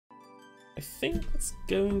I think it's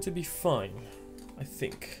going to be fine. I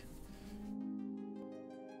think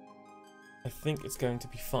it's going to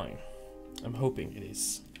be fine. I'm hoping it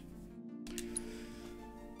is.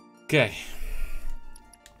 Okay.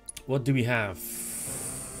 What do we have?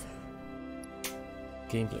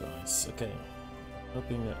 Gameplay wise. Okay.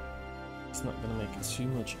 Hoping that it's not gonna make too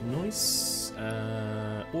much noise.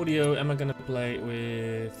 Audio, am I gonna play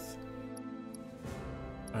with...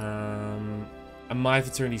 I might have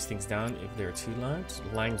to turn these things down if they're too loud.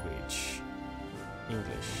 Language.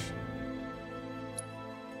 English.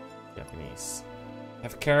 Japanese.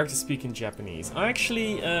 Have characters speak in Japanese. I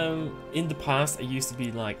actually, in the past, I used to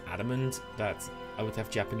be like adamant that I would have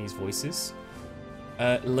Japanese voices.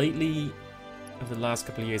 Lately, over the last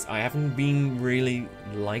couple of years, I haven't been really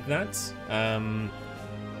like that.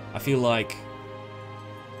 I feel like,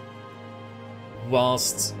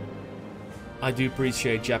 whilst I do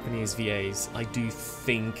appreciate Japanese VAs, I do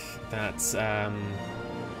think that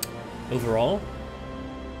overall,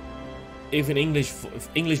 if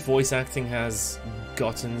English voice acting has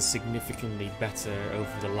gotten significantly better over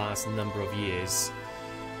the last number of years,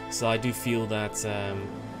 so I do feel that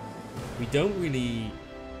we don't really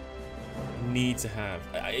need to have.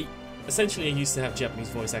 Essentially, I used to have Japanese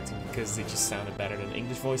voice acting because it just sounded better than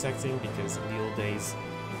English voice acting, because in the old days,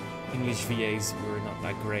 English VAs were not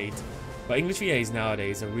that great. But English VAs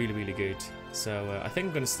nowadays are really, really good. So I think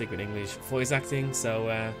I'm going to stick with English voice acting. So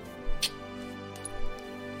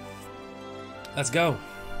let's go.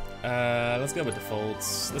 Let's go with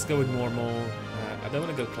defaults. Let's go with normal. I don't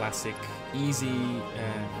want to go classic. Easy.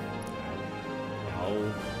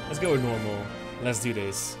 No. Let's go with normal. Let's do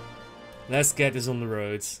this. Let's get this on the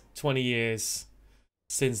road. 20 years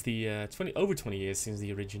since the over 20 years since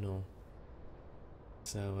the original.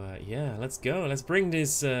 So yeah, let's go. Let's bring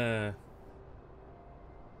this. Let's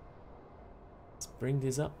bring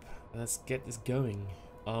this up. Let's get this going.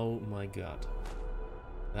 Oh my god,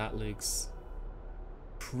 that looks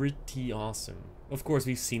pretty awesome. Of course,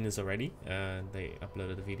 we've seen this already. They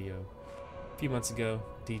uploaded a video a few months ago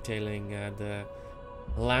detailing the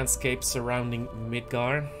landscape surrounding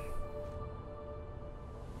Midgar.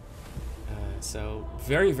 So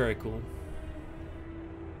very, very cool.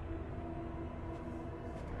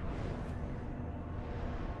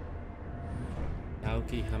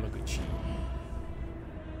 Naoki Hamaguchi.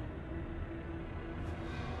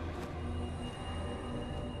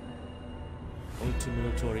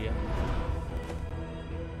 Otomotoria.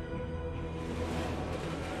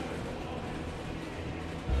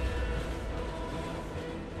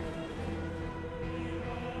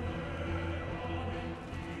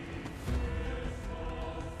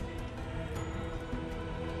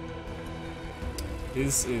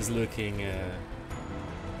 This is looking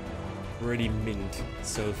pretty mint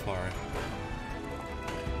so far.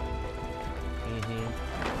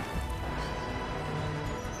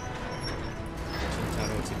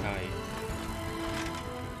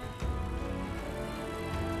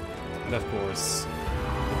 And of course,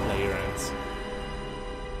 the play around.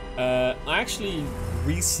 I actually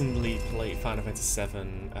recently played Final Fantasy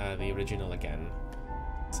VII, the original again.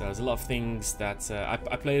 So there's a lot of things that I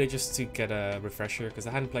played it just to get a refresher because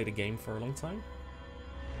I hadn't played the game for a long time.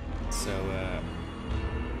 So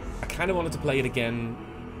I kind of wanted to play it again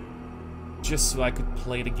just so I could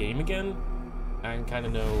play the game again and kind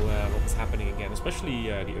of know what was happening again, especially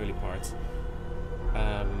the early parts.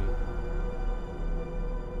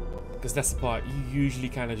 Because that's the part you usually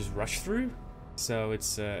kind of just rush through. So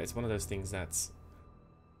it's one of those things that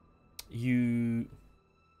you...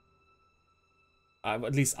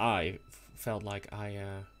 at least I felt like I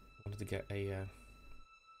wanted to get a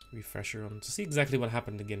refresher on to see exactly what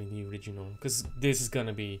happened again in the original, because this is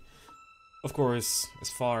gonna be, of course, as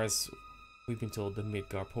far as we've been told, the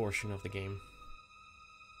Midgar portion of the game.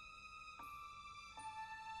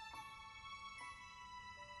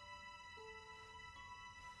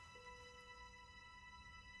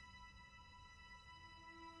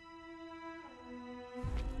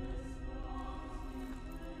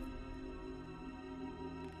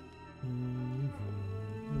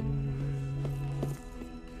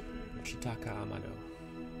 Shitaka Amano.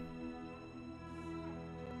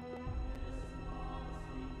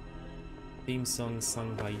 Theme song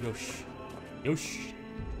sung by Yosh. Yosh.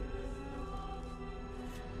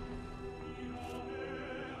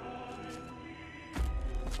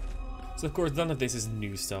 So of course none of this is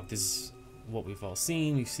new stuff. This is what we've all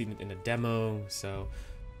seen. We've seen it in a demo, so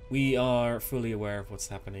we are fully aware of what's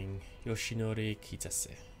happening. Yoshinori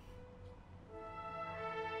Kitase.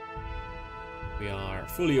 We are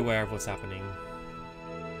fully aware of what's happening.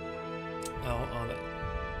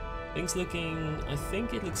 Things looking... I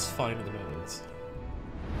think it looks fine at the moment.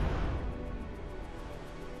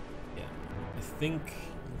 Yeah, I think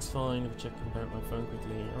it's fine. If I check compare my phone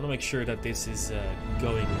quickly. I want to make sure that this is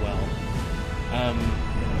going well.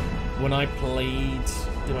 When I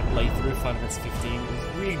did my playthrough Final Fantasy 15, it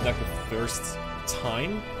was really like the first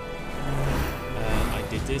time I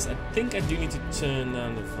did this. I think I do need to turn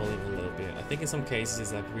down the volume a little bit. I think in some cases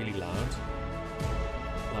it's like really loud.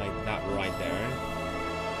 Like that right there.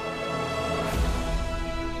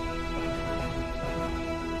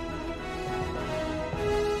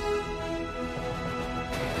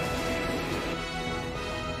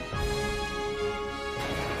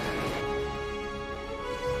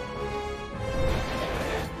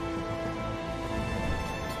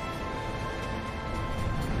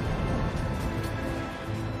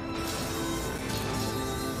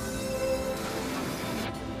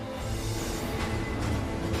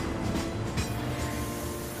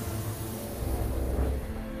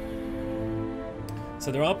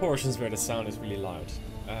 So there are portions where the sound is really loud.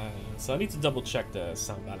 So I need to double check the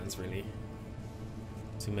sound balance really.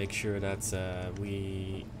 To make sure that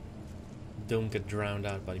we don't get drowned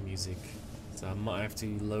out by the music. So I might have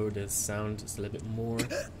to lower the sound just a little bit more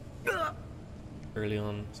early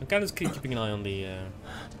on. So I'm kind of keeping an eye on the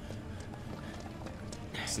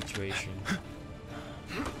situation.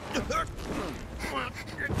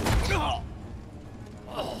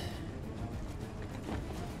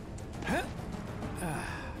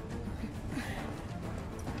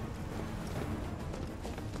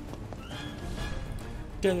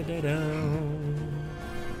 Da -da -da.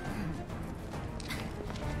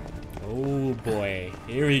 Oh boy,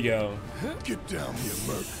 here we go. Get down here,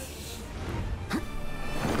 Merc.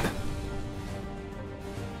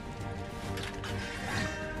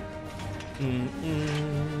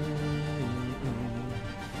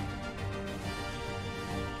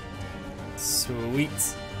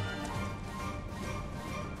 Sweet.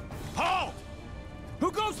 Halt!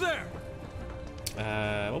 Who goes there?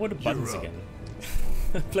 What were the buttons again?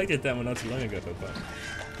 I played it that one not too long ago, but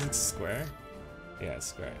it's square. Yeah, it's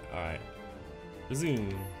square. All right.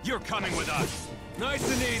 Zoom. You're coming with us. Nice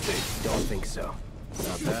and easy. Don't think so.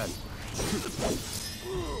 Not bad.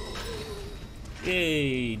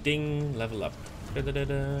 Yay! Ding! Level up.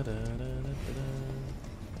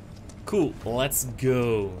 Cool. Let's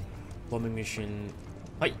go. Bombing mission.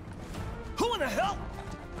 Hi. Who in the hell?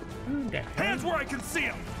 Hands where I can see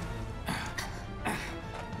them.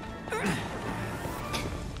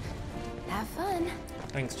 Have fun.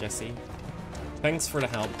 Thanks, Jesse. Thanks for the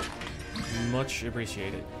help. Much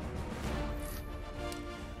appreciated.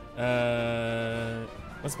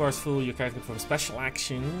 Once the bar is full, your character can perform special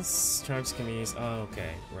actions. Charge can be used. Oh,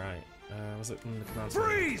 okay, right. Was it in the command?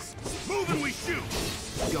 Freeze! Move and we shoot.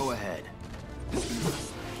 Go ahead.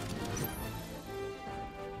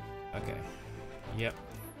 Okay. Yep.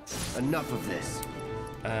 Enough of this.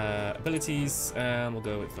 Abilities. We'll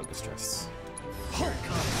go with focus stress. Here it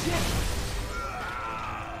comes.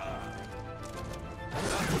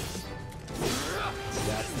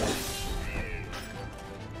 That's that.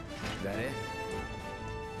 That it?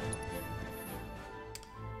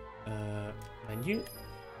 Menu.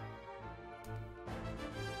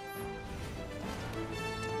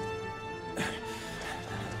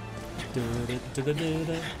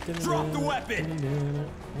 Drop the weapon.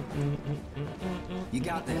 You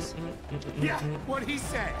got this. Yeah, what he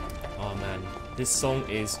said. Oh man, this song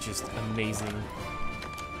is just amazing.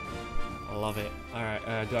 I love it.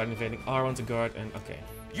 Alright, guard invading. R1 to guard and okay.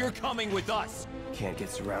 You're coming with us. Can't get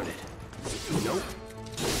surrounded. Nope.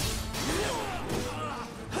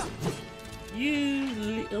 You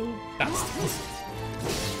little bastards.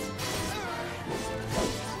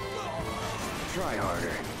 Try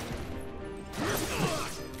harder.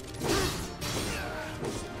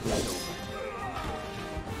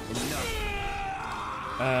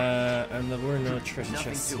 And there were no treasure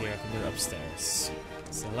chests here. I think they're upstairs.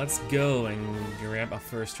 So let's go and grab our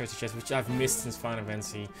first treasure chest, which I've missed since Final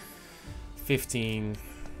Fantasy 15.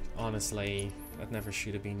 Honestly, that never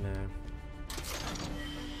should have been there.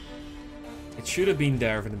 It should have been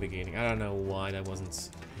there from the beginning. I don't know why that wasn't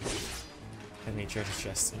any treasure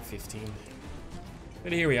chests in 15.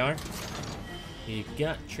 But here we are. We've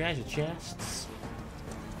got treasure chests.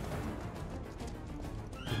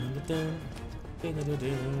 Can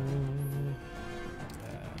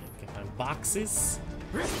find boxes.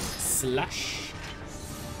 Slush.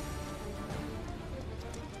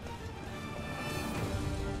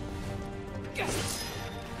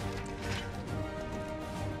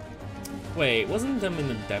 Wait, wasn't them in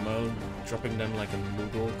the demo dropping them like a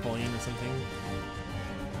Moogle coin or something?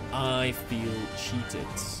 I feel cheated.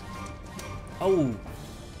 Oh.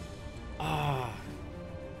 Ah.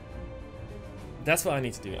 That's what I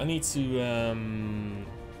need to do. I need to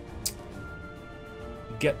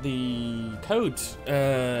get the code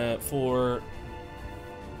for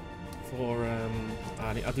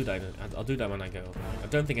I'll do that. I'll do that when I go. I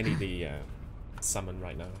don't think I need the summon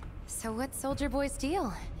right now. So what's Soldier Boy's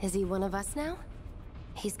deal? Is he one of us now?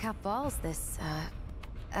 He's got balls, this,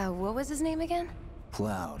 what was his name again?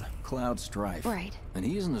 Cloud Strife. Right. And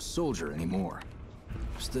he isn't a soldier anymore.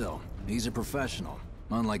 Still, he's a professional,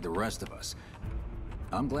 unlike the rest of us.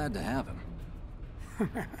 I'm glad to have him.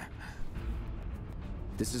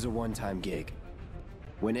 This is a one-time gig.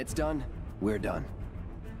 When it's done, we're done.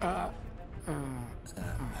 We're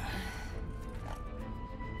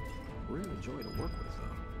a joy to work with,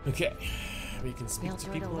 though. Okay, we can speak Real to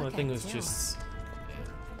joy to people. I look think at, it's too. just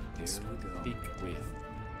Here we go. speak with.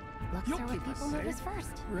 Looks You'll are what keep us people notice safe. first.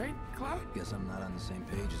 Right, Cloud? Guess I'm not on the same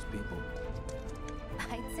page as people.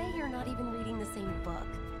 I'd say you're not even reading the same book.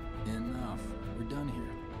 Enough. We're done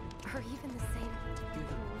here. Or even the same... Give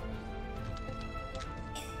it a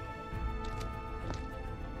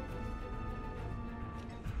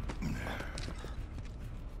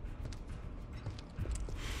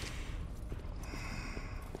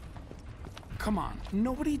Come on,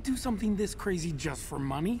 nobody do something this crazy just for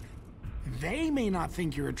money. They may not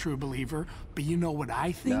think you're a true believer, but you know what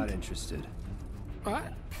I think? Not interested.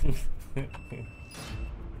 What?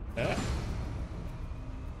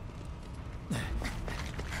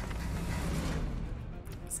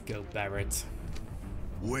 Let's go, Barrett.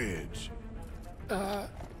 Wedge.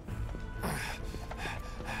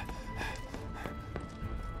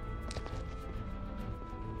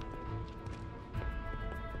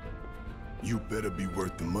 You better be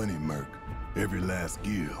worth the money, Merc. Every last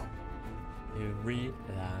gill. Every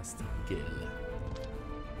last gill.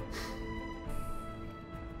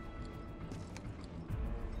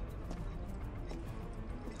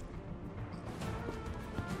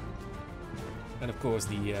 And of course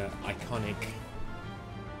the iconic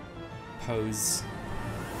pose.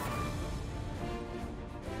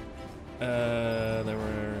 There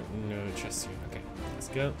were no chests here. Okay, let's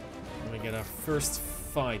go. Let me get our first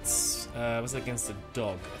fights. Was it against a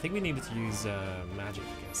dog? I think we needed to use magic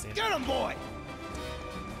against him. Get him, boy!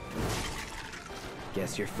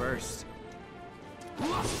 Guess you're first.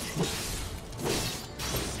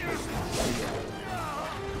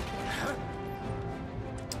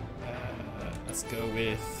 Let's go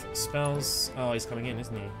with spells. Oh, he's coming in,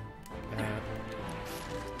 isn't he?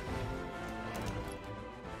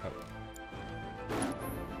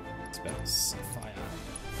 Spells. Fire.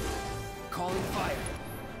 Calling fire.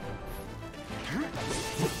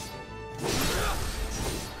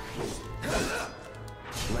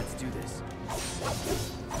 Let's do this.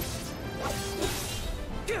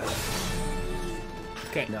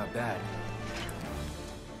 Okay. Not bad.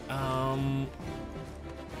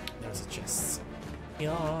 There's a chest.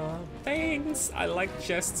 Yeah, thanks. I like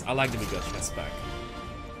chests. I like that we got chests back.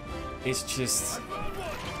 It's just.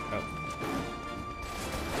 Oh.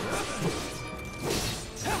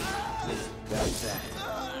 That's that.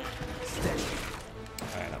 Steady.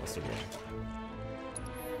 Alright, that was the one.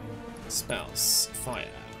 Spells. Fire.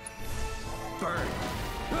 Burn.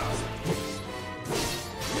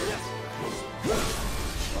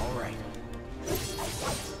 All right.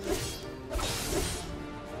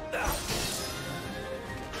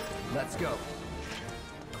 Let's go.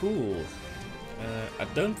 Cool. I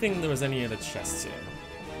don't think there was any other chests here.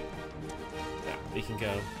 Yeah, we can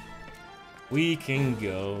go. We can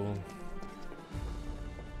go.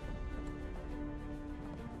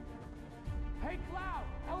 Hey, Cloud!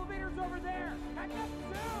 Elevator's over there! Catch up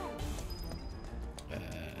soon!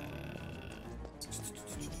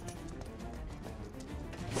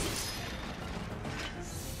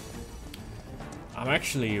 I'm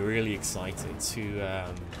actually really excited to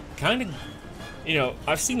kind of, you know,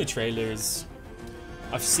 I've seen the trailers,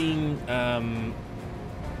 I've seen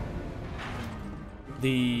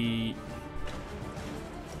the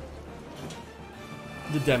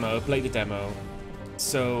demo, played the demo,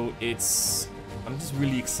 so I'm just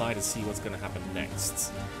really excited to see what's gonna happen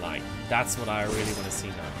next. Like, that's what I really want to see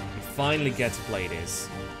now. We finally get to play this.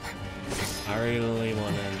 I really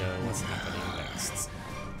want to know what's happening next.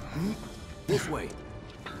 This way.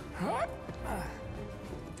 Huh.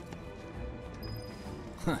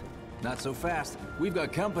 Not so fast. We've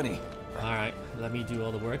got company. Alright, let me do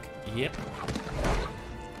all the work. Yep.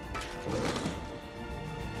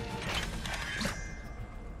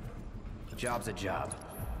 Job's a job.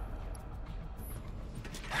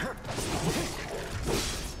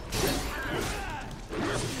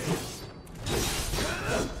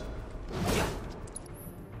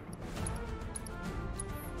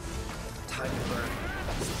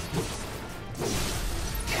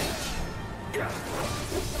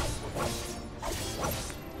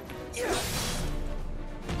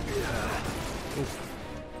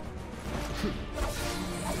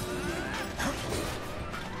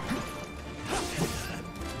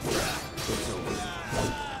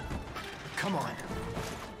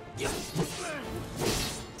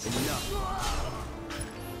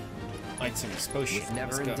 Potion. With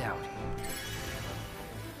never Let's in go. doubt.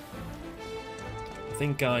 I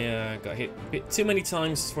think I got hit a bit too many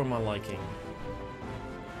times for my liking.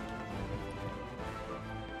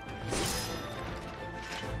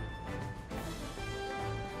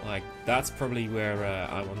 Like, that's probably where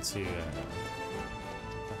I want to...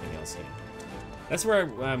 nothing else here. That's where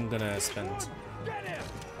I'm gonna spend.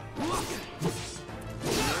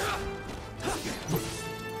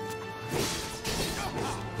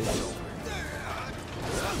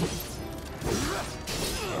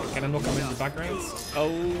 Can I knock him in the background?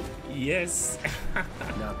 Oh, yes.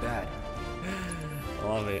 Not bad. I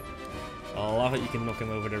love it. I love it you can knock him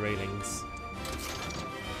over the railings.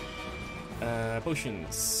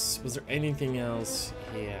 Potions. Was there anything else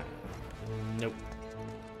here? Nope.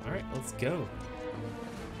 Alright, let's go.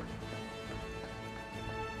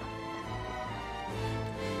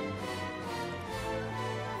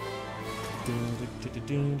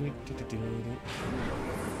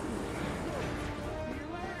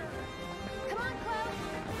 Come on, Chloe.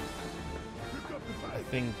 I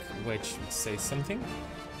think Wedge would say something.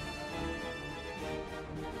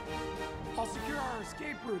 I'll secure our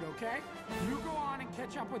escape route, okay? You go on and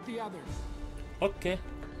catch up with the others. Okay.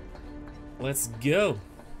 Let's go.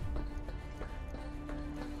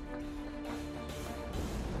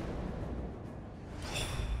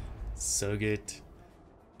 So good.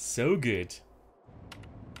 So good.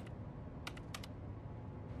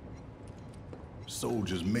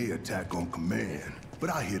 Soldiers may attack on command, but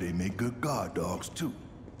I hear they make good guard dogs too.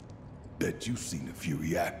 Bet you've seen a few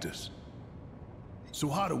reactors. So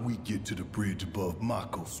how do we get to the bridge above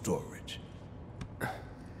Mako storage?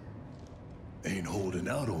 Ain't holding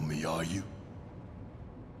out on me, are you?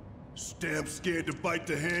 Stamp scared to bite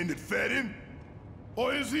the hand that fed him?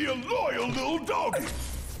 Or is he a loyal little doggy?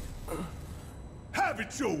 Have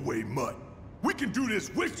it your way, Mutt. We can do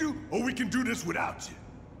this with you, or we can do this without you.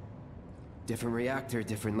 Different reactor,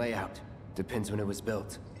 different layout. Depends when it was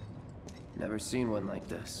built. Never seen one like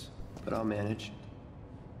this, but I'll manage.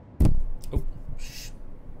 Oh, shh.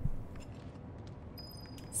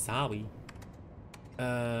 Sorry.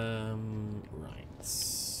 Right.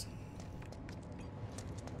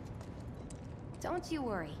 Don't you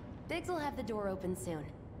worry. Biggs will have the door open soon.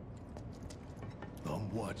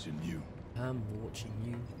 I'm watching you. I'm watching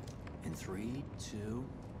you. In 3, 2...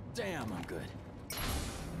 Damn, I'm good.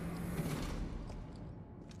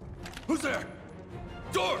 Who's there?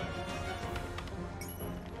 Door!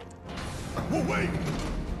 Well, wait!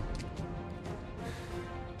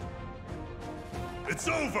 It's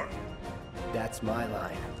over! That's my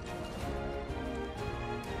line.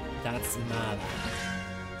 That's mad.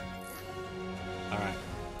 Alright.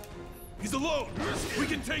 He's alone! We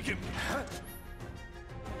can take him!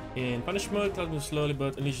 In punish mode, Cloud moves slowly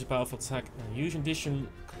but unleashes a powerful attack. Use addition,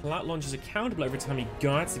 Cloud launches a counter every time he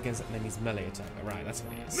guards against an enemy's melee attack. Alright, that's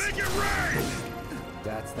what it is. Make it rain!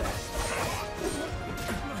 That's that.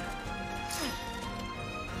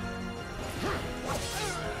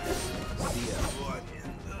 See ya.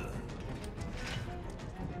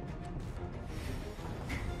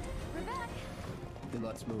 We're back. Then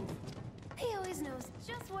let's move. He always knows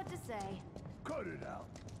just what to say. Cut it out.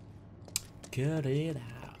 Cut it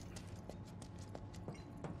out.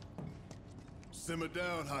 Simmer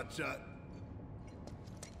down, hotshot.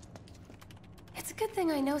 It's a good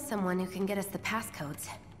thing I know someone who can get us the passcodes.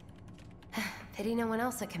 Pity no one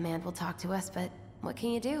else at command will talk to us, but what can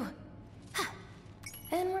you do?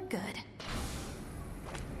 And we're good.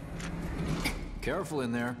 Careful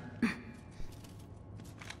in there.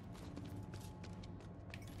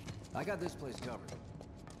 I got this place covered.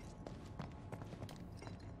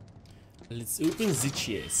 Let's open the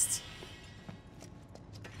chest.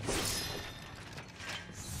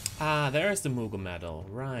 Ah, there's the Moogle medal.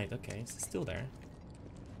 Right, okay, it's still there.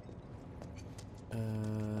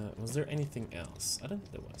 Was there anything else? I don't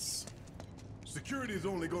think there was. Security is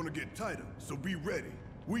only gonna get tighter, so be ready.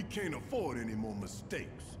 We can't afford any more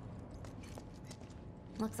mistakes.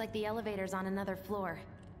 Looks like the elevator's on another floor.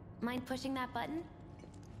 Mind pushing that button?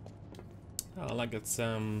 Oh, like it's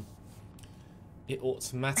it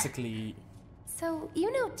automatically. So,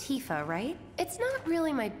 you know Tifa, right? It's not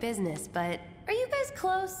really my business, but are you guys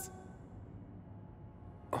close?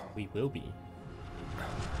 We will be.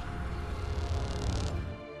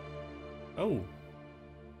 Oh.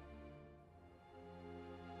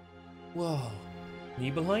 Whoa.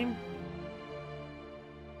 Nibelheim?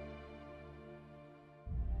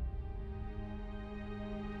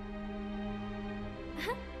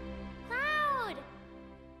 Cloud!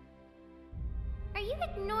 Are you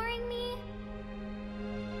ignoring me?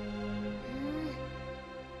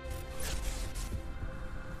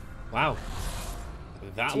 Wow.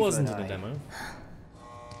 That Tifa wasn't in and the I- demo.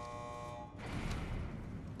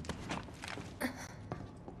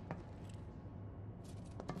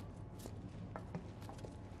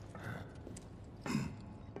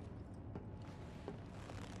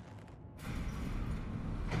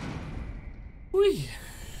 Whee!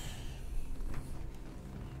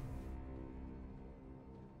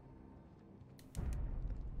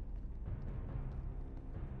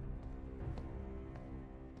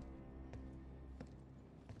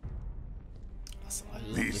 I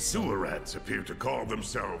love These this sewer song. rats appear to call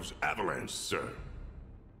themselves Avalanche, sir.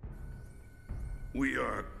 We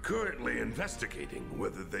are currently investigating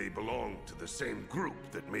whether they belong to the same group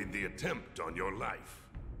that made the attempt on your life.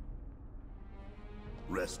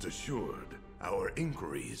 Rest assured, our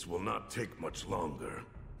inquiries will not take much longer.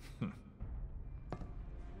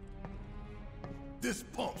 This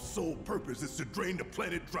pump's sole purpose is to drain the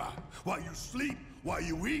planet dry. While you sleep, while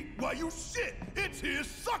you eat, while you shit, it's here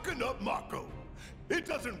sucking up Mako. It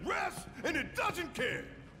doesn't rest, and it doesn't care.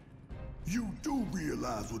 You do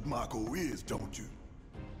realize what Mako is, don't you?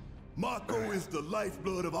 Mako is the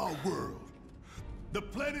lifeblood of our world. The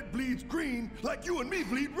planet bleeds green like you and me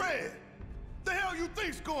bleed red. The hell you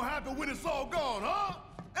think's gonna happen when it's all gone, huh?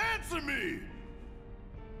 Answer me!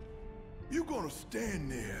 You gonna stand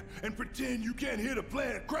there and pretend you can't hear the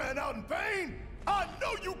planet crying out in pain? I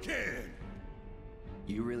know you can!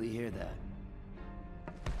 You really hear that?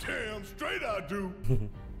 Damn straight I do!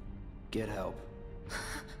 Get help.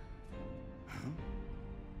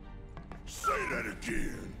 Say that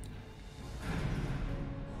again!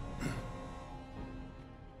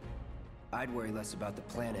 I'd worry less about the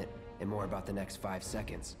planet and more about the next 5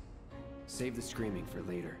 seconds. Save the screaming for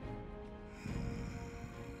later.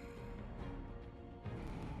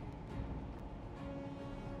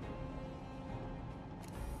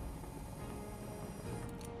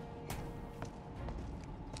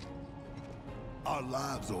 Our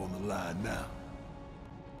lives are on the line now.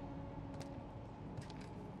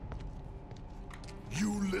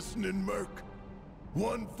 You listening, Merc?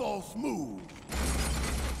 One false move.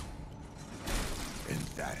 And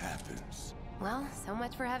that happens. Well, so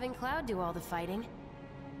much for having Cloud do all the fighting.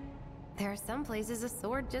 There are some places a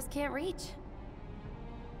sword just can't reach.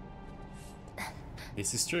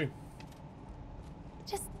 This is true.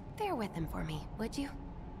 Just bear with him for me, would you?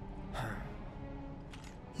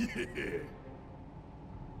 Yeah.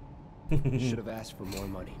 Should have asked for more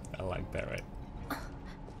money. I like Barrett.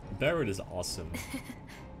 Barrett is awesome.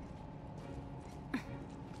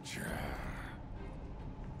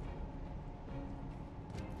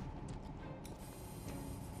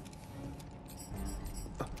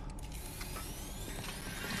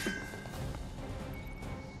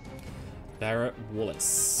 Barrett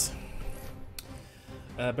Wallace.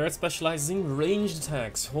 Barrett specializes in ranged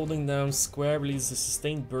attacks. Holding down square releases a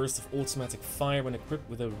sustained burst of automatic fire when equipped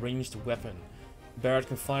with a ranged weapon. Barrett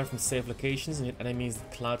can fire from safe locations and hit enemies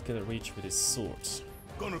that Cloud cannot reach with his sword.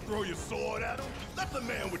 Gonna throw your sword at him? Let the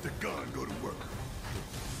man with the gun go to work.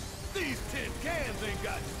 These tin cans ain't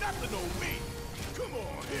got nothing on me. Come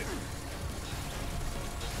on, hit it.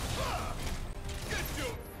 Ah, get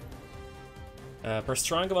your... Press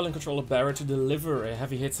triangle while in control of Barrett to deliver a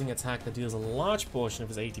heavy-hitting attack that deals a large portion of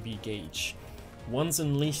his ATB gauge. Once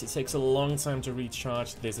unleashed, it takes a long time to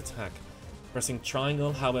recharge this attack. Pressing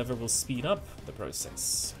triangle, however, will speed up the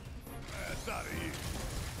process. That's out of here.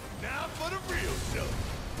 Now for the real show.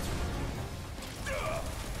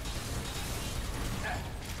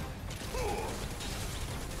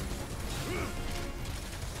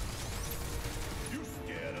 You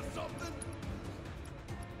scared of something?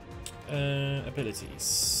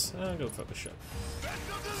 Abilities. I'll go focus shot.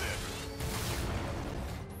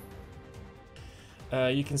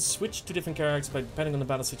 You can switch to different characters by depending on the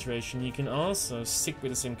battle situation. You can also stick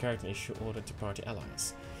with the same character and issue order to party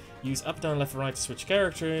allies. Use up, down, left, right to switch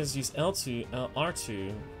characters. Use L2,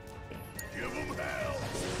 R2. Give them hell.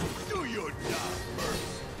 Do your job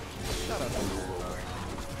first. Shut up, Lord.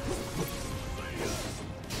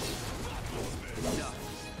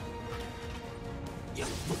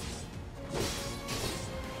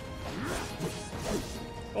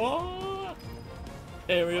 Oh!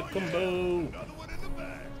 Area combo! Another one in the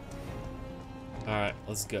bag. Alright,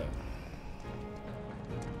 let's go.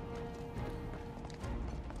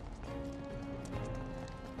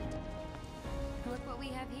 Look what we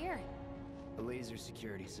have here. A laser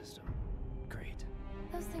security system. Great.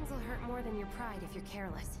 Those things will hurt more than your pride if you're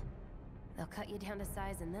careless. They'll cut you down to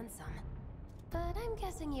size and then some. But I'm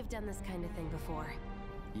guessing you've done this kind of thing before.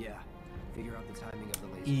 Yeah. Figure out the timing of the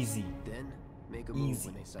laser. Easy. Then, make a move Easy.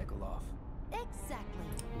 when they cycle off. Exactly.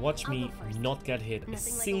 Watch I'll me go first. not get hit a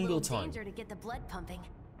Nothing like single a little time. danger to get the blood pumping.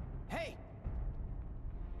 Hey!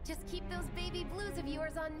 Just keep those baby blues of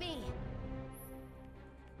yours on me.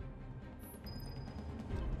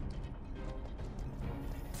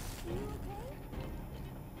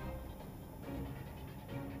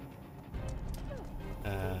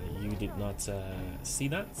 You did not see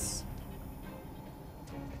that?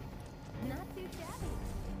 Not too shabby.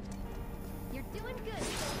 You're doing good,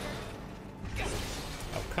 soldier.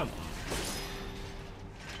 Oh, come on.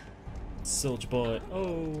 Soldier boy.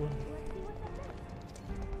 Oh.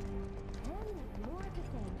 More of the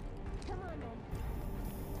same. Come on, then.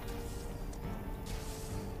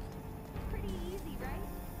 Pretty easy, right?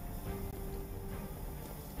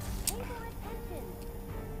 Pay more attention.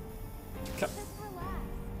 Come. Just relax.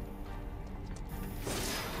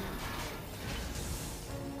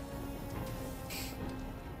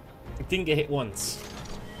 Didn't get hit once.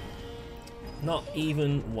 Not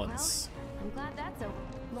even once. Well, I'm glad that's over.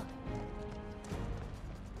 Look.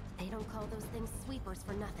 They don't call those things sweepers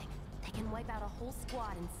for nothing. They can wipe out a whole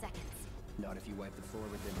squad in seconds. Not if you wipe the floor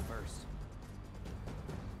with them first.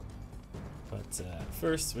 But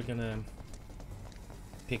first, we're gonna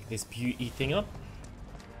pick this beauty thing up.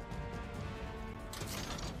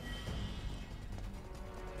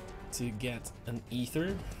 To get an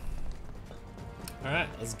ether. Alright,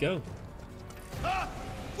 let's go. Ha!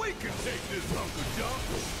 We can take this hunk of junk.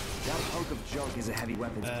 That hunk of junk is a heavy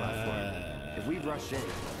weapons platform. If we rush in,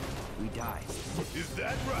 we die. Is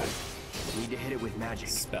that right? We need to hit it with magic.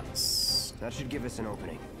 Spells. That should give us an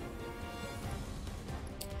opening.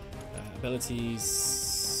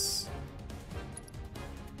 Abilities.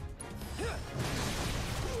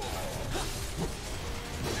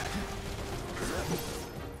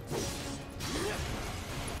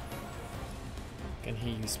 Can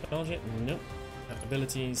he use spell jet? Nope.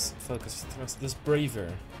 Abilities, focus thrust. This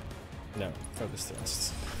braver. No, focus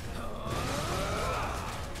thrust.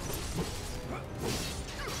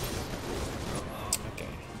 Okay.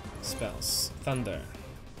 Spells. Thunder.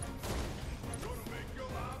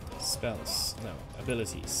 Spells. No.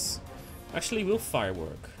 Abilities. Actually, we'll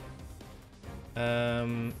firework.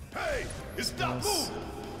 Hey! It's not Spells.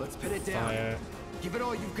 move! Let's pin it down. Fire. Give it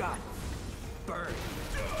all you've got. Burn.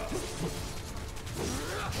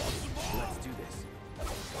 Let's do this.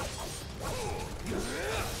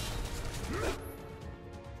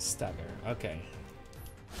 Stagger. Okay.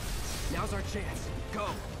 Now's our chance.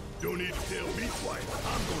 Go. Don't need to tell me twice.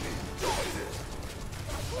 I'm gonna enjoy this.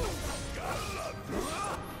 Gotta love this.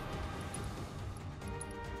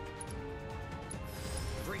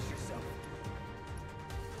 Brace yourself.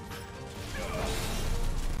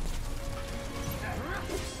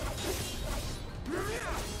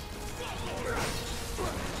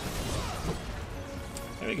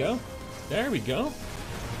 There we go. There we go.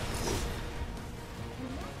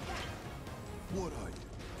 What are you?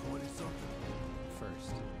 20-something?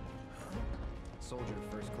 First. Soldier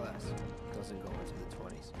first class. Doesn't go into the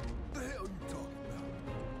 20s. The hell you talking about?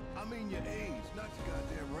 I mean your age, not your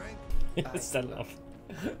goddamn rank. Yes, I love.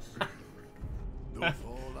 Though for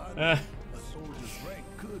all I know, a soldier's rank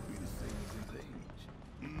could be the same as his age.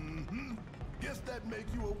 Mm-hmm. Guess that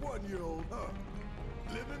makes you a 1-year-old, huh?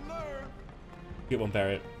 Live and learn. Good one,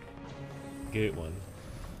 Barrett. Good one.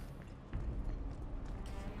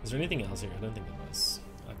 Is there anything else here? I don't think there was.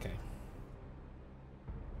 Okay.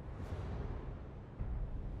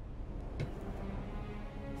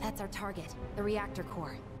 That's our target, the reactor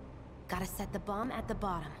core. Gotta set the bomb at the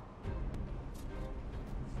bottom.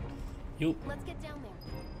 You. Let's get down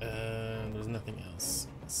there. There's nothing else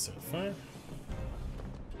so far.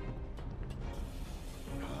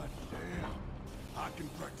 God damn. I can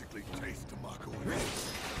practically taste Tamako in it.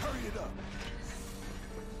 Hurry it up.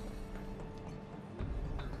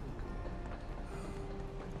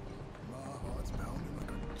 My heart's pounding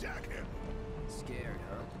like a jackhammer. Scared,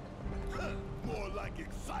 huh? More like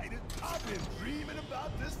excited. I've been dreaming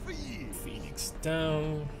about this for years. Phoenix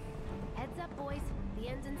down. Heads up, boys. The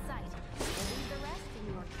end's in sight. We'll leave the rest in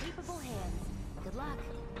your capable hands. Good luck.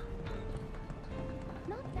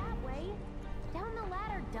 Not that way. Down the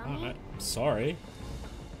ladder, dummy. Alright, sorry.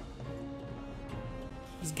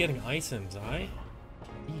 He's getting items, aye?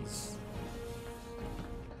 Jeez.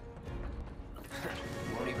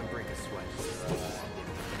 Won't even break a sweat.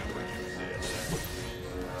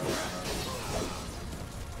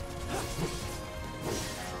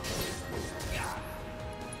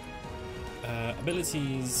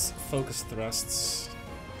 Abilities, focus thrusts.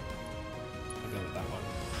 I'll go with that one.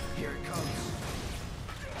 Here it comes.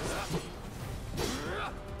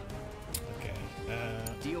 Okay.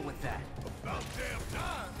 Deal with that. About damn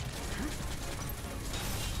time.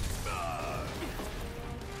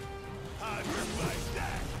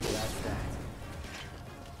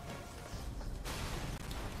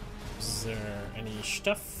 Is there any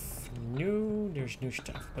stuff? No, there's no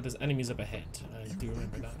stuff. But there's enemies up ahead. I do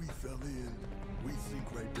remember that. We fell in, we sink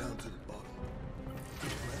right down to the bottom.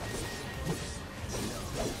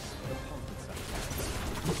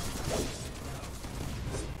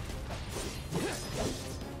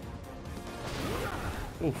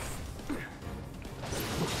 Oof.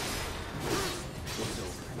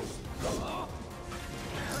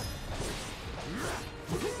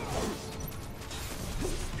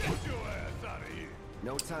 Get your ass out of here.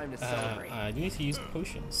 No time to celebrate. I need to use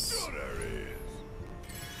potions. Sure there is.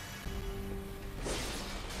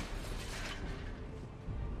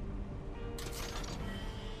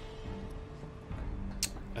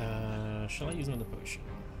 Shall I use another potion?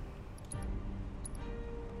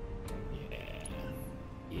 Yeah.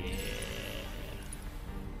 Yeah.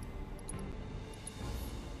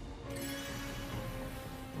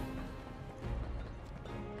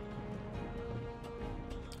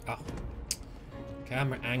 Oh.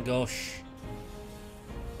 Camera angle.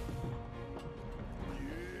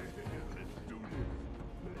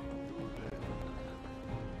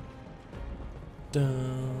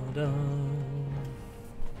 Dun, dun.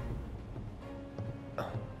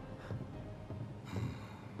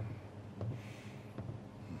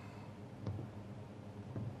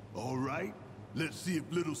 All right, let's see if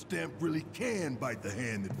little Stamp really can bite the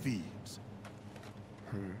hand that feeds.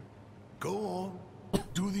 Go on,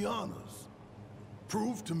 do the honors.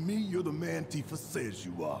 Prove to me you're the man Tifa says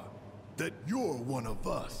you are. That you're one of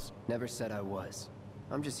us. Never said I was.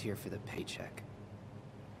 I'm just here for the paycheck.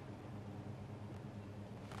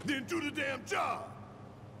 Then do the damn job!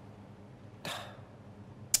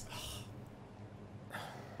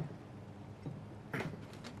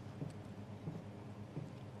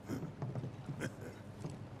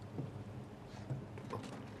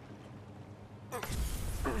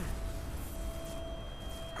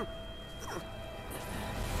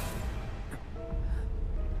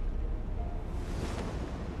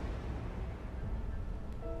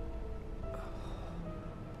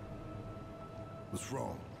 What's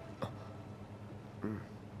wrong?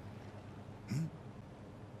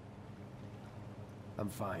 I'm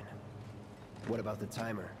fine. What about the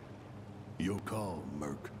timer? Your call,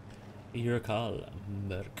 Merc. Your call,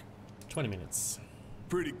 Merc. 20 minutes.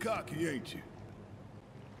 Pretty cocky, ain't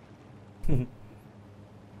you?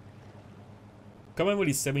 Comment when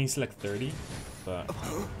he said when he's like 30, but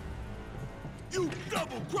You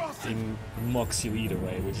double-crossing! he mocks you either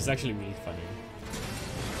way, which is actually really funny.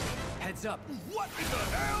 Heads up! What in the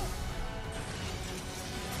hell?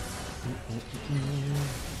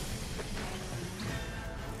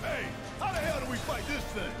 Hey, how the hell do we fight this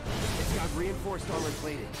thing? It's got reinforced armor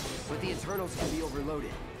plating, but the internals can be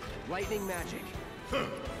overloaded. Lightning magic. Huh.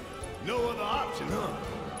 No other option, huh?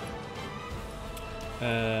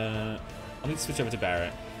 I'll need to switch over to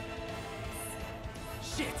Barrett.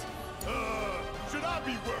 Shit! Should I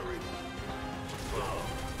be worried?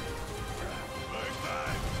 Bang,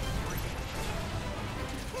 bang.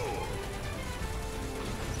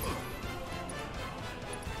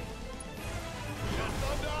 Got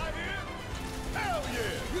thunder out here? Hell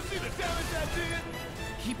yeah! You see the damage I did?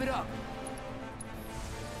 Keep it up!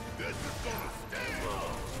 This is gonna sting!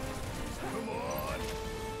 Come on!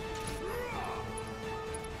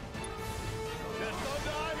 Got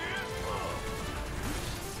thunder out here?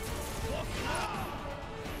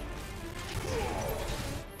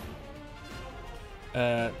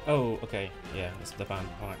 Oh, okay. Yeah, that's the band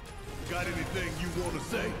part. Got anything you want to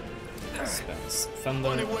say? Spells. Thunder.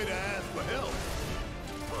 Funny way to ask for help.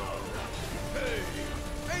 Hey,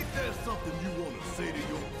 ain't there something you want to say to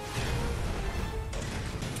your...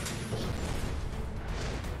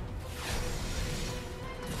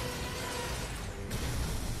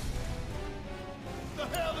 The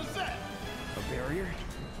hell is that? A barrier?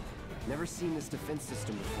 Never seen this defense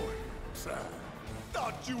system before.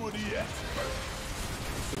 Thought you were the expert.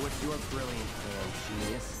 So what's your brilliant plan,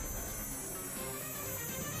 genius?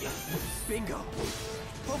 Bingo!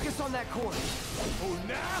 Focus on that core! Oh,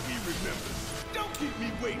 now he remembers. Don't keep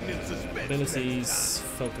me waiting in suspense. Abilities,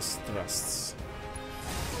 focus thrusts.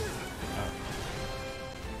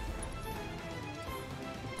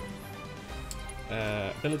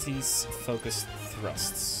 Abilities, focus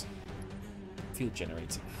thrusts. Field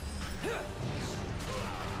generator.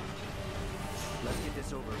 Let's get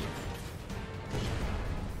this over with.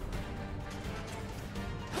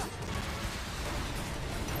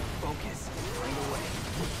 Focus. Right away.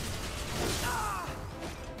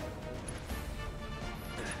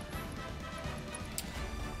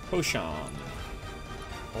 Potion.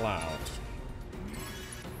 Loud.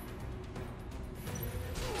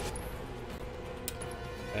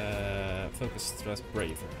 Focus thrust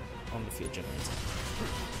braver on the field generator.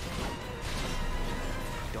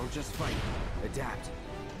 Don't just fight. Adapt.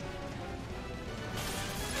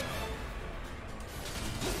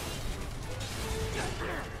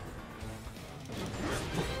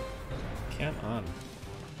 Come on.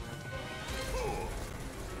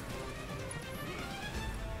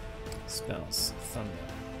 Spells. Thunder.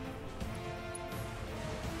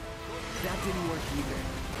 That didn't work either.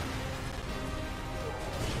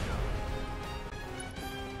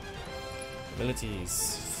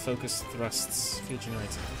 Abilities. Focus thrusts. Field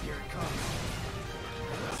generator. Here it comes.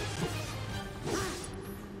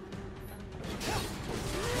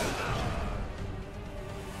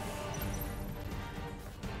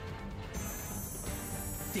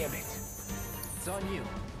 Damn it. It's on you.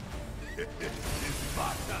 It's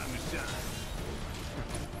my time to shine.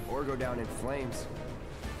 Or go down in flames.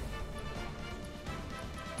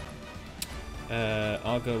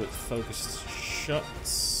 I'll go with focused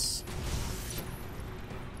shots.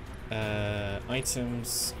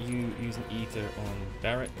 Items, you use an ether on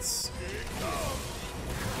Barrett's.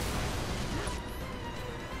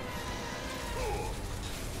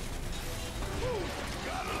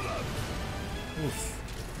 Oof.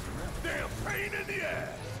 Damn pain in the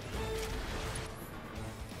ass.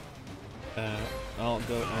 I'll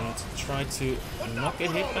go and try to not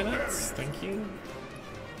get hit by that. Thank you.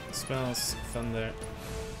 Spells, thunder.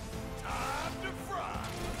 Time to fry.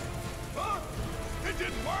 Huh? It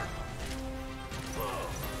didn't work.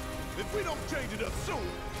 If we don't change it up soon,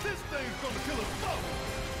 this thing's gonna kill us both.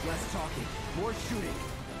 Less talking, more shooting.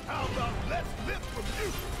 How about less lift from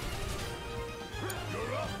you?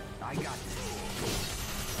 You're up. I got this.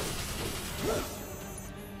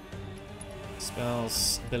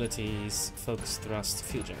 Spells, abilities, focus thrust,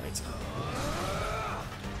 field generator.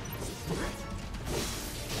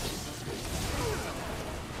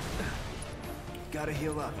 Gotta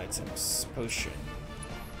heal up. Items, potion.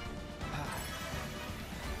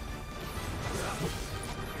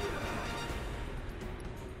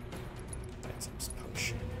 Items,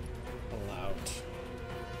 potion. Allowed.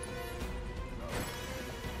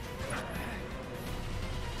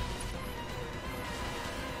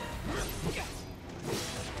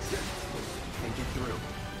 And get through.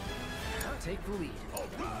 Take the lead. All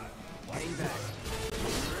right. Hang back.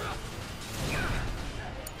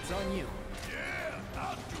 It's on you. Yeah,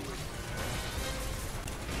 I'll do it.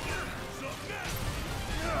 Something else.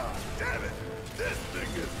 Damn it! This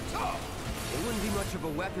thing is tough. It wouldn't be much of a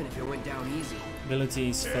weapon if it went down easy.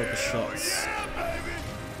 Abilities, focus shots. Yeah, baby.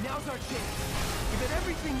 Now's our chance. Give it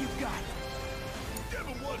everything you've got. Give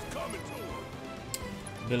him what's coming to him.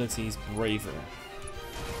 Abilities, braver.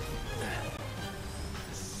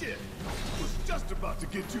 Shit. Was just about to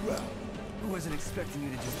get you out. I wasn't expecting you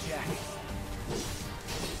to just jack.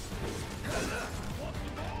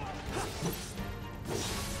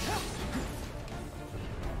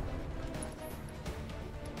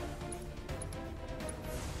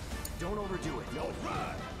 Don't overdo it. All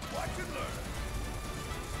right. Watch and learn.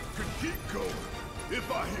 Could keep going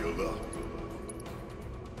if I heal up.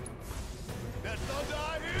 That thunder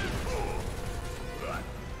I hear? Right.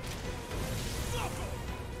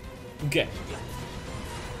 Okay.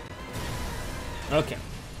 Okay.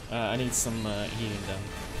 I need some healing done.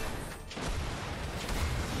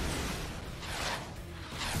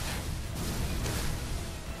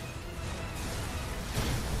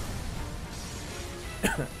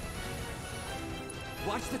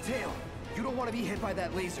 Watch the tail. You don't want to be hit by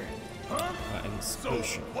that laser. Huh? And So,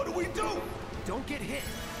 potion. what do we do? Don't get hit.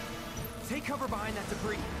 Take cover behind that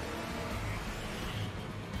debris.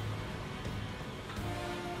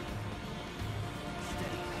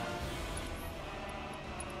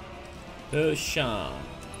 Potion.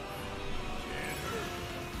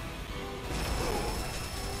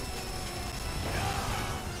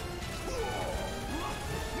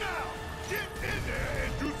 Now, get in there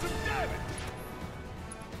and do some damage.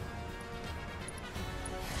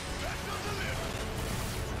 Back to the left.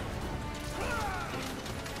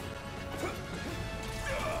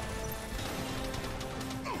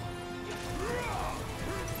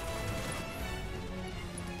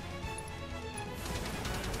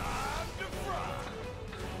 Time to fry.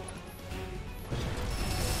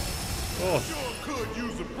 Oh, Sure could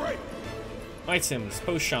use a break. items,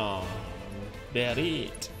 potion.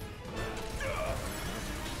 Berit.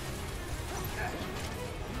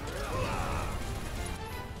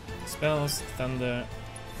 Spells, thunder.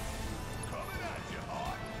 Coming at you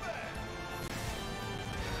hard and fast.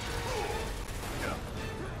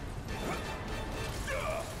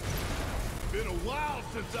 Been a while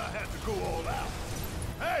since I had to go all out.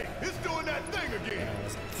 Hey, it's doing that thing again.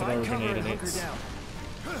 Throw a grenade in it.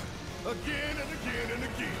 Again and again and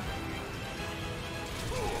again.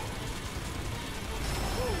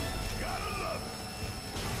 Gotta love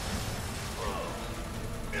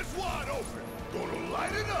it. It's wide open. Gonna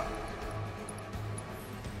light it up.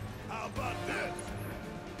 How about that?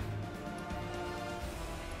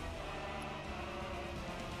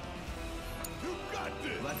 You got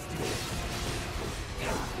this. Let's do it.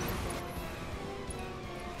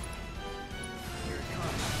 Here it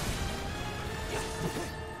comes.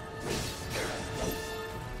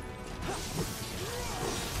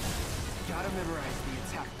 Gotta memorize the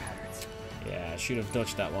attack patterns. Yeah, I should have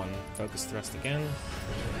dodged that one. Focus thrust again.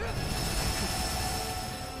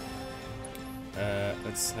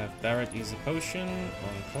 Let's have Barrett use a potion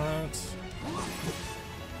on Cloud.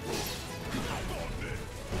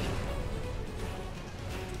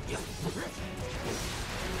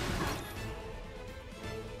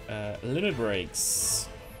 Limit breaks.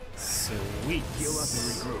 Sweet.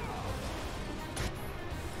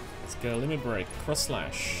 Let's go limit break. Cross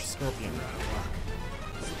slash. Scorpion.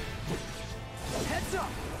 Heads up!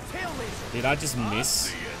 Tail laser! Did I just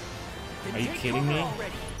miss? Are you kidding me?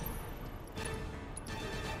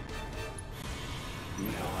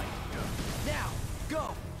 Now,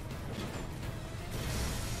 go!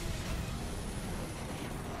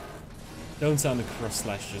 Don't sound the cross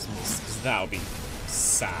slash just missed, because that would be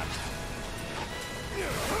sad.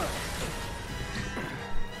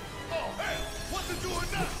 Oh, hell! What's it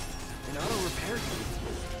doing now? An auto repair kit.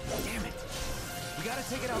 Damn it! We gotta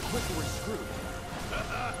take it out quick or we're screwed.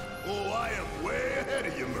 Oh, I am way ahead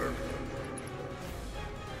of you, Merc.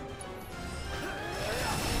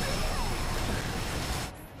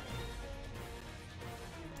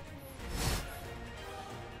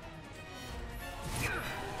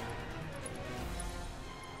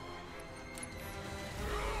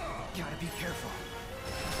 Gotta be careful.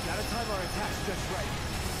 Gotta time our attacks just right.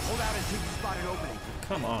 Hold out until you spot an opening.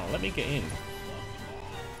 Come on, let me get in.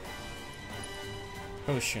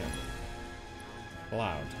 Potion.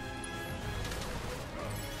 Loud.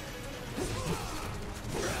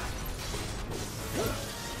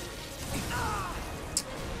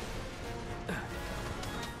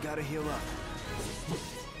 Gotta heal up.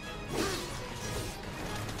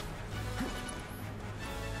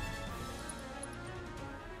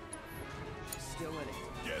 Still in it.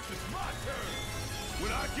 Guess it's my turn.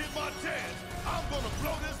 When I get my chance, I'm gonna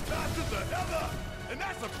blow this bastard the hell up. And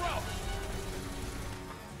that's a problem.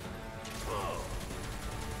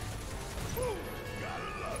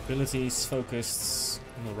 Abilities focused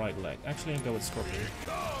on the right leg. Actually, I'll go with Scorpion.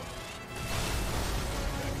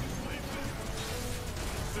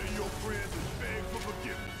 Say your friends and beg for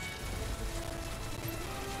forgiveness.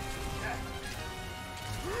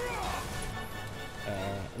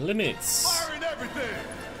 Limits. Firing everything.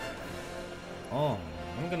 Oh,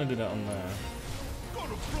 I'm gonna do that on the. Gonna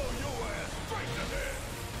blow your ass straight to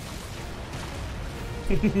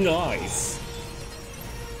hell. Nice.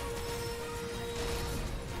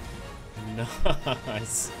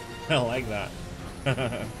 Nice. I like that.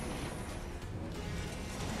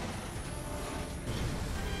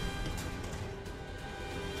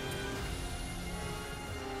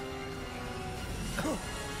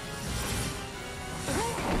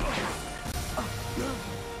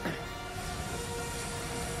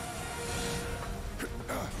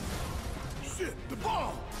 Shit, the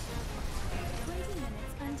bomb. 20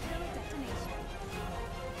 minutes until detonation.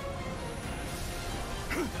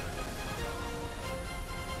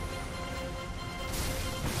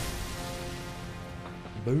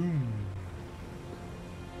 Boom.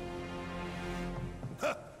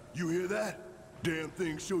 Huh, you hear that? Damn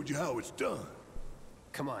thing showed you how it's done.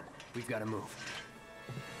 Come on, we've gotta move.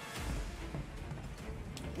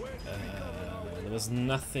 There was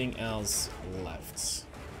nothing else left.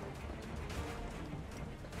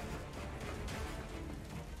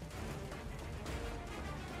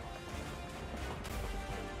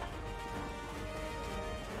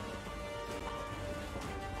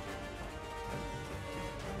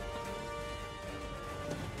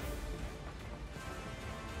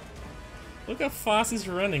 Look how fast he's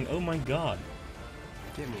running. Oh my god.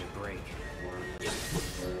 Give me a break.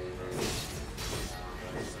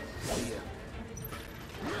 See ya.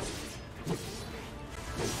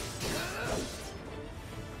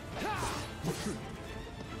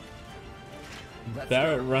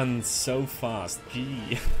 Barrett runs so fast.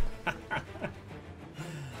 Gee.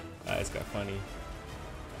 That's got funny.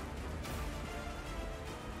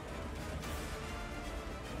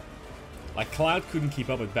 Like, Cloud couldn't keep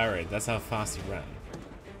up with Barrett. That's how fast he ran.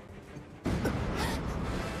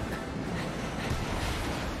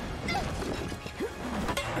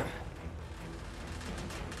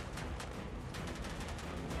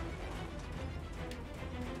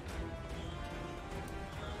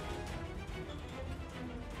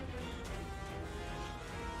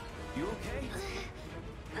 You okay?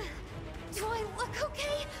 Do I look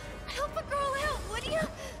okay? Help a girl out, would you?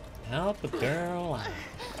 Help a girl out.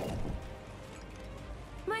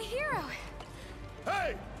 My hero.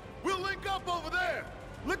 Hey! We'll link up over there!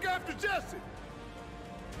 Look after Jesse!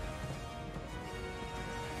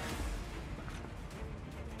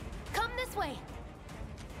 Come this way.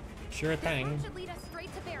 Sure This thing. road should lead us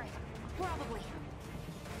straight to Barrett. Probably.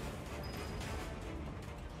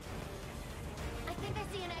 I think I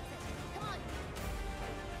see an exit. Come on.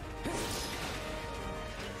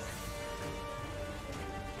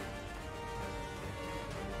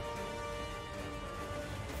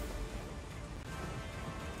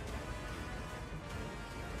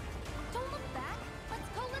 Don't look back. Let's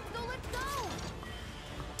go, let's go, let's go!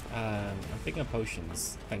 I'm thinking of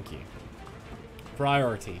potions. Thank you.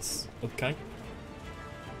 Priorities. Okay.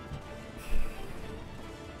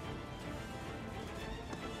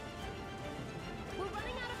 We're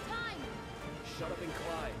running out of time. Shut up and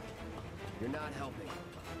climb. You're not helping.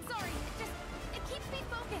 Sorry, it keeps me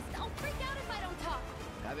focused. I'll freak out if I don't talk.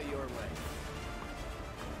 Have it your way.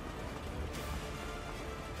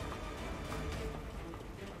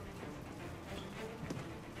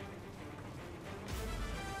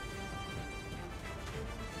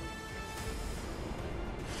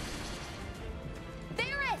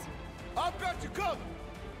 Barrett! I've got you covered!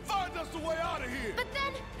 Find us a way out of here! But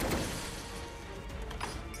then...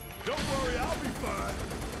 Don't worry, I'll be fine.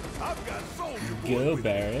 I've got Soldier Boy Go, with me.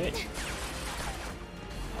 Barrett.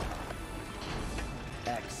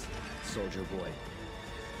 X, Soldier Boy.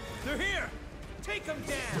 They're here! Take them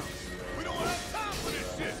down! We don't have time for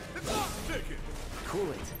this shit! It's lock ticket!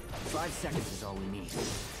 Cool it. 5 seconds is all we need.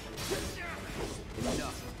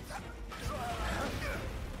 Enough.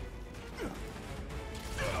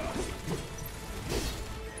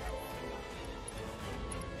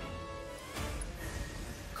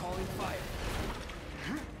 Calling fire.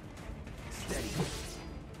 Steady.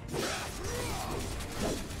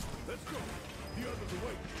 Let's go. The others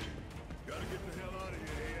away. Gotta get the hell out of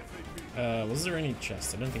here ASAP. Was there any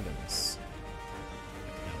chest? I don't think there was.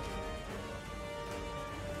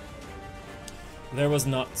 There was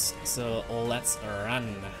not, so let's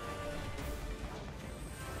run.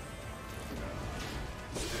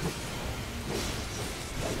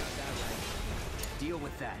 Deal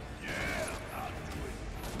with that.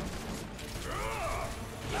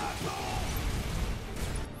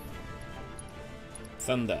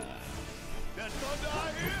 Thunder. That thunder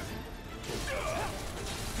I hear?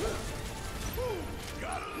 Ooh,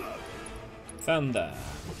 gotta love it. Thunder.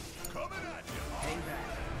 Coming at you. Hang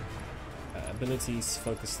back. Abilities,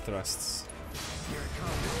 focus thrusts. Here it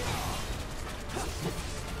comes.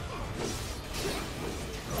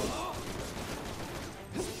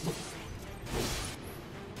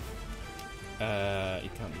 You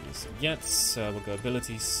can't use it yet, so we'll go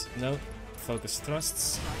abilities. No. Focus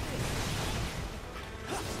thrusts.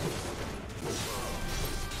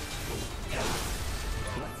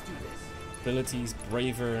 Let's do this. Abilities,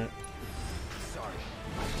 braver. Sorry.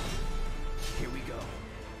 Here we go.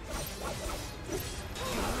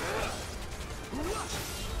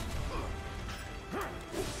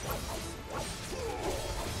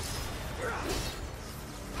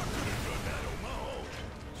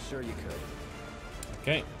 Sure you could.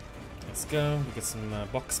 Okay, let's go. We get some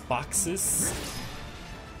boxes.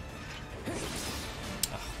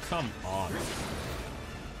 Oh, come on.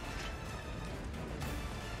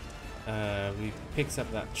 We picked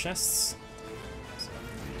up that chest. So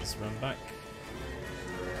let's run back.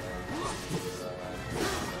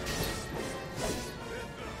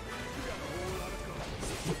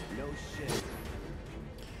 No shit.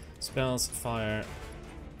 Spells, fire.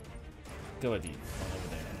 Go at you. All over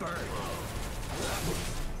there. Burn.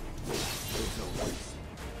 It's over.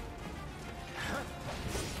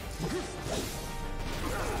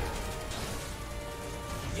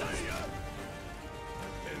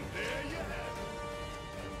 And there you have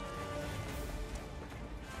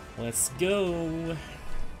it. Let's go.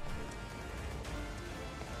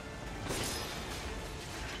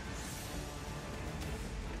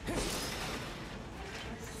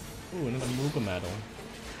 Ooh, another Mooga medal.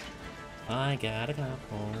 I got a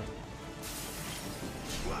couple.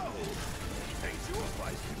 Whoa! Ain't you a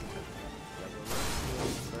bicycle?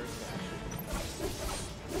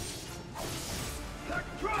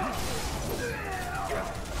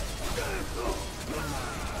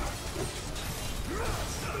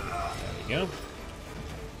 There we go.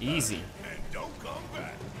 Easy. And don't come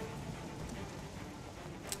back.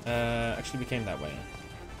 Actually we came that way.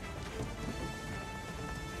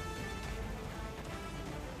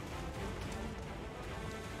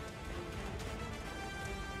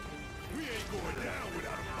 going down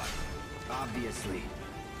without a fight. Obviously.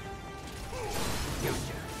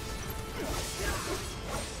 Gotcha.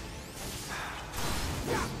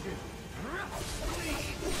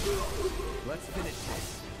 Let's finish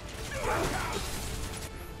this.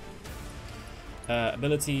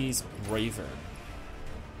 Abilities Braver.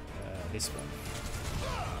 This one.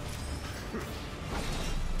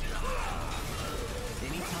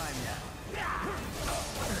 Anytime now.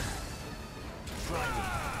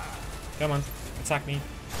 Come on, attack me.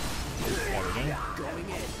 There we go. Going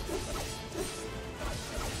in.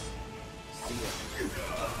 See ya.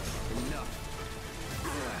 Enough.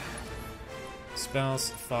 Spells,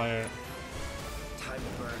 fire. Time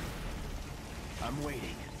to burn. I'm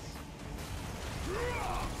waiting.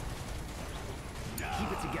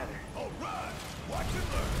 Keep it together. All right, watch and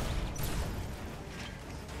learn.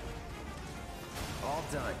 All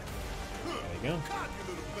done. There you go. Cocky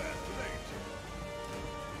little bastard, ain't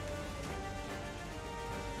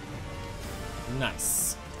you?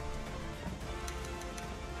 Nice.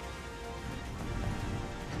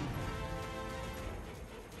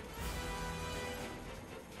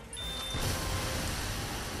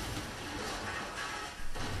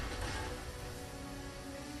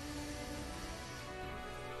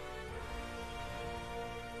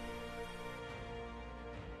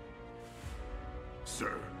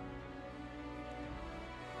 Sir.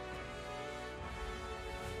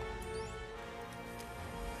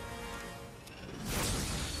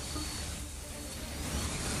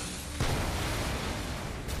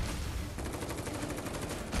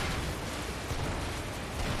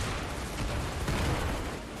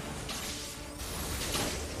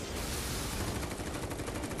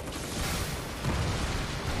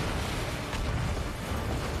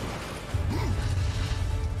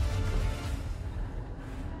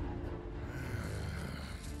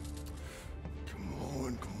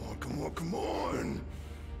 Come on!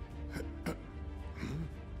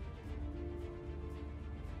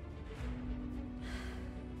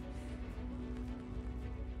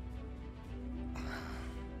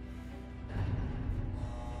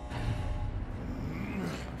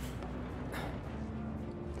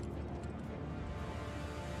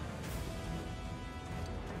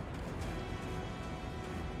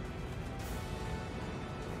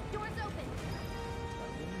 Doors open.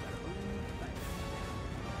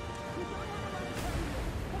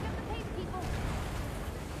 Pick up the pace, people.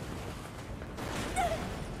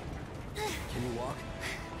 Can you walk?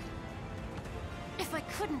 If I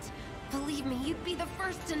couldn't, believe me, you'd be the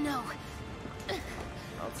first to know.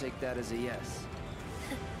 I'll take that as a yes.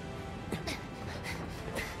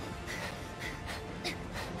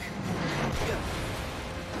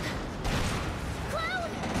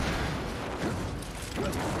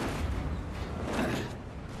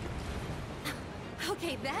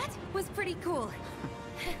 Okay, that was pretty cool.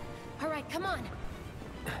 All right, come on.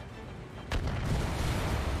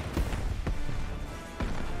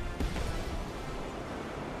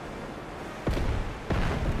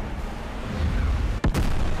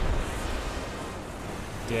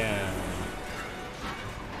 Damn.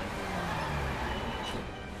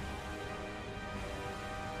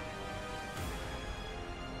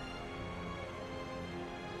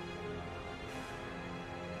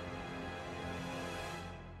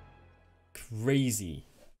 Crazy.